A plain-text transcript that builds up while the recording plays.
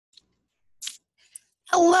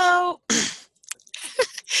Hello,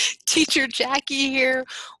 Teacher Jackie here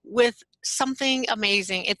with something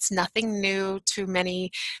amazing. It's nothing new to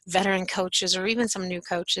many veteran coaches or even some new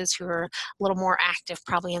coaches who are a little more active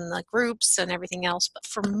probably in the groups and everything else. But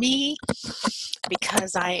for me,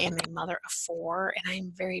 because I am a mother of 4 and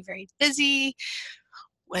I'm very, very busy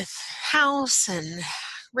with house and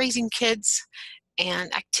raising kids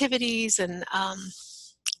and activities and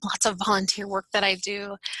lots of volunteer work that I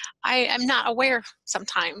do, I am not aware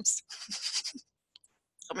sometimes.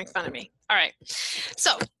 Don't make fun of me. All right.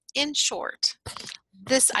 So, in short,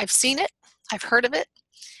 this I've seen it, I've heard of it,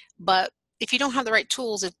 but if you don't have the right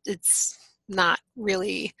tools, it's not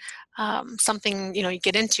really something you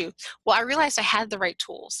get into. Well, I realized I had the right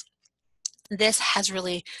tools. This has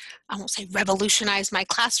really, I won't say revolutionized my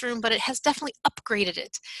classroom, but it has definitely upgraded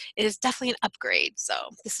it. It is definitely an upgrade, so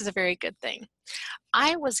this is a very good thing.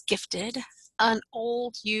 I was gifted an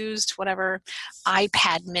old, used, whatever,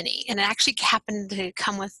 iPad mini, and it actually happened to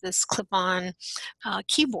come with this clip-on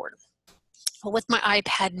keyboard. Well, with my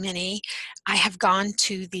iPad mini, I have gone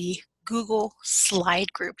to the Google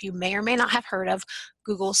Slide group. You may or may not have heard of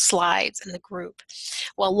Google Slides in the group.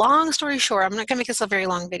 Well, long story short, I'm not going to make this a very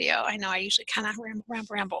long video. I know I usually kind of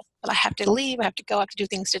ramble, but I have to leave, I have to go, I have to do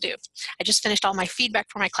things to do. I just finished all my feedback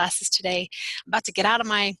for my classes today. I'm about to get out of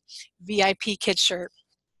my VIPKid shirt.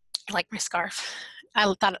 I like my scarf.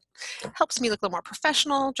 I thought it helps me look a little more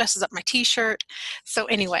professional, dresses up my t-shirt. So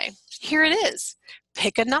anyway, here it is.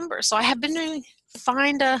 Pick a number. So I have been doing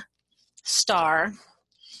find a star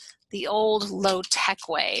the old low-tech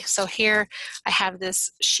way. So here I have this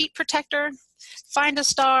sheet protector. Find a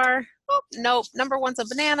star. Oh, nope. Number 1's a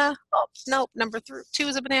banana. Oh, nope. Number 2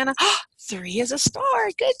 is a banana. 3 is a star.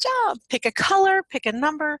 Good job. Pick a color. Pick a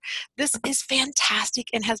number. This is fantastic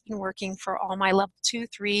and has been working for all my level 2,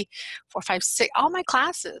 3, 4, 5, 6, all my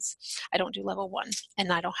classes. I don't do level 1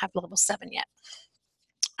 and I don't have level 7 yet.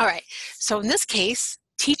 All right. So in this case,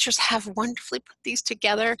 teachers have wonderfully put these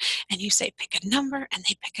together and you say pick a number and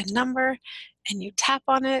they pick a number and you tap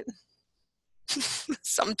on it.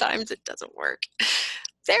 Sometimes it doesn't work.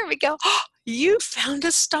 There we go. Oh, you found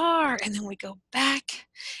a star. And then we go back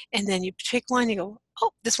and then you pick one. You go,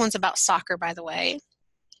 oh, this one's about soccer, by the way.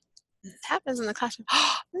 It happens in the classroom.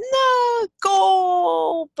 Oh, no,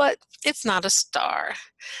 goal, but it's not a star.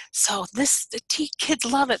 So the kids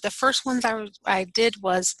love it. The first ones I did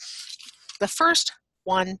was, the first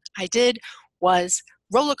one I did was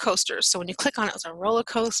roller coasters. So when you click on it, it's a roller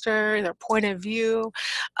coaster, their point of view,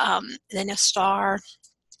 then a star.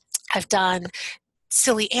 I've done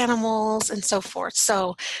silly animals and so forth.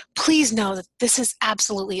 So please know that this is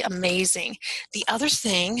absolutely amazing. The other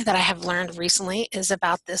thing that I have learned recently is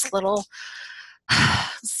about this little,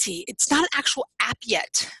 let's see, it's not an actual app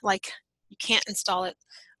yet. Like you can't install it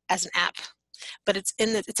as an app, but it's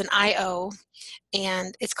an IO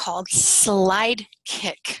and it's called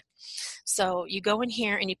Sidekick. So you go in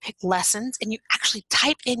here and you pick lessons and you actually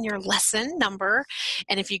type in your lesson number.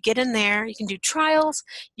 And if you get in there, you can do trials,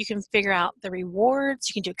 you can figure out the rewards,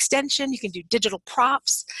 you can do extension, you can do digital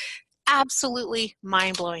props. Absolutely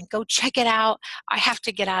mind-blowing. Go check it out. I have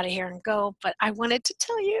to get out of here and go, but I wanted to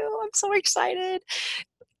tell you, I'm so excited.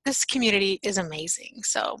 This community is amazing.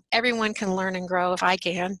 So everyone can learn and grow. If I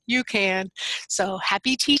can, you can. So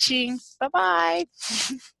happy teaching. Bye-bye.